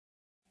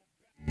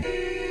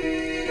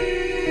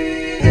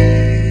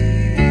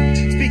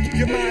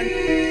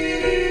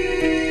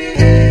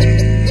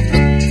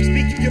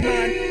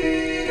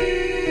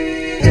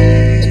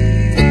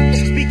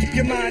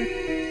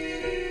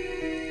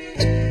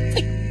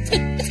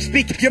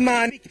speak your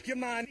mind. I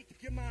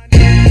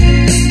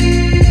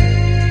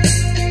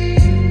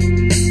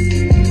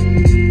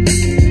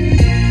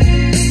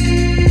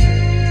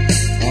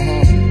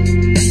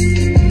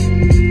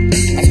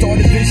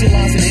started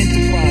visualizing,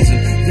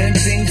 enterprising. Then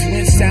things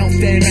went south,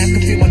 then I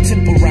could feel my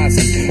temper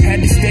rising.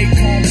 Had to stay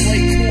calm,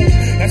 play cool,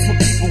 that's what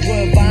people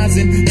were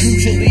advising.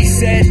 Usually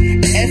said,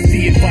 F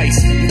the advice,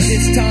 but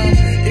this time,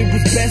 it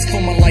was best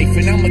for my life.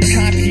 And I'm a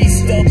cocky,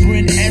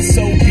 stubborn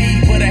SOB,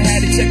 but I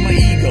had to check my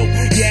ego.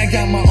 Yeah, I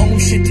got my own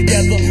shit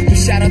together, but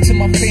shout out to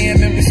my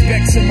fam and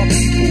respect to my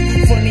people.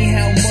 Funny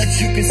how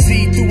much you can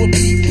see through a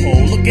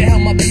peephole. Look at how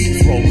my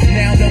peeps roll,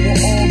 now that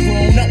we're all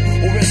grown up,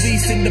 or at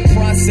least in the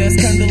process.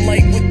 Kinda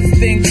like with the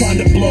thing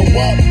trying to blow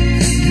up.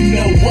 You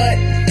know what?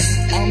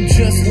 I'm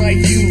just like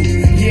you.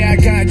 Yeah, I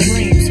got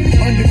dreams.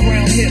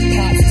 Underground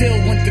hip-hop, still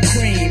want the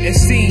cream. It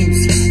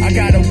seems I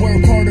gotta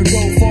work harder,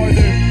 go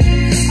farther.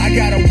 I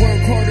gotta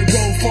work harder,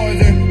 go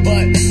farther,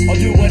 but I'll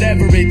do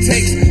whatever it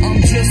takes. I'm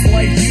just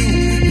like you.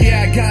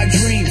 Yeah, I got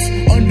dreams.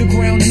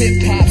 Underground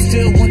hip-hop,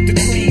 still want the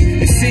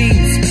cream. It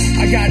seems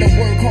I gotta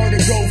work harder,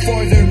 go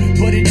farther,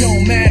 but it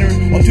don't matter.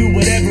 I'll do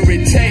whatever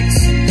it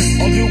takes.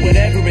 I'll do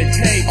whatever it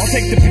takes. I'll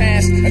take the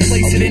past and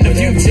place it in the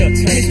future.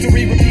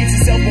 History repeats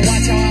itself, but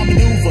watch how I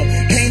maneuver.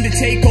 Came to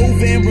take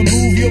over and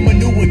remove your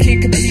manure.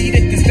 Can't compete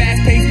at this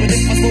fast pace, but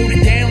if I slowed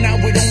it down, I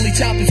would only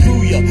chop and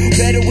screw ya.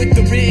 Better with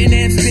the written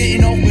and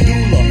spitting off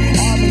medulla.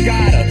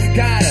 Gotta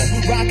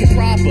rock it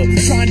proper.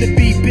 Trying to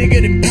be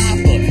bigger than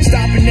Papa.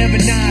 Stopping never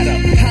nada,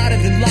 hotter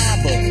than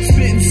lava.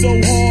 Spitting so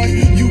hard,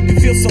 you can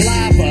feel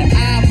saliva.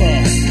 I've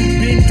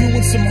been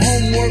doing some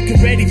homework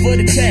and ready for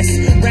the test.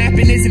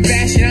 Rapping isn't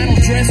fashion, I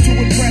don't dress to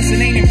impress.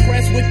 And ain't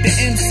impressed with the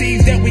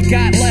MCs that we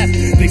got left.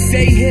 They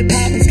say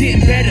hip-hop is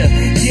getting better,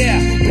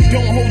 yeah, but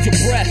don't hold your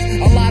breath.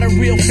 A lot of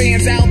real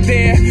fans out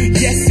there,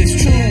 yes it's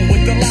true.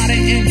 With a lot of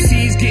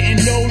MCs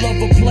getting no love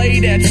or play,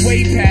 that's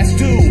way past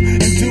due.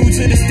 And due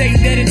to the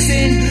state that it's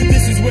in,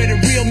 this is where the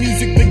real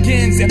music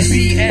begins and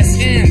BS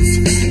ends.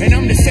 And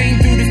I'm the same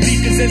through the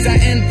speakers as I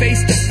end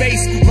face to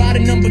face. A lot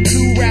of number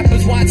 2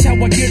 rappers, watch how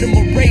I get them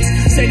a race.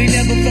 Say they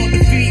never felt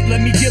defeat, let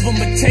me give them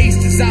a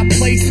taste. As I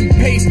place and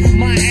paste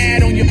my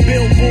ad on your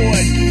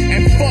billboard.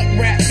 And fuck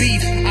rap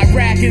beef,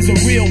 Iraq is a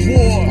real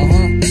war.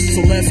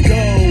 So let's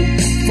go.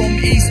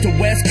 From east to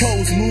west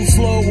coast, move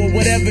slow or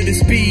whatever the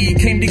speed.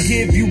 Came to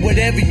give you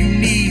whatever you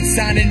need.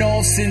 Signing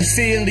off,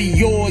 sincerely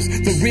yours,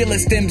 the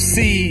realest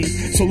MC.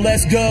 So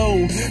let's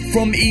go.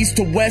 From east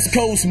to west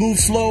coast, move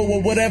slow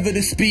or whatever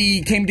the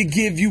speed. Came to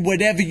give you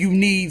whatever you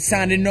need.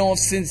 Signing off,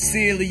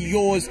 sincerely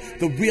yours,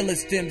 the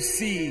realest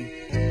MC.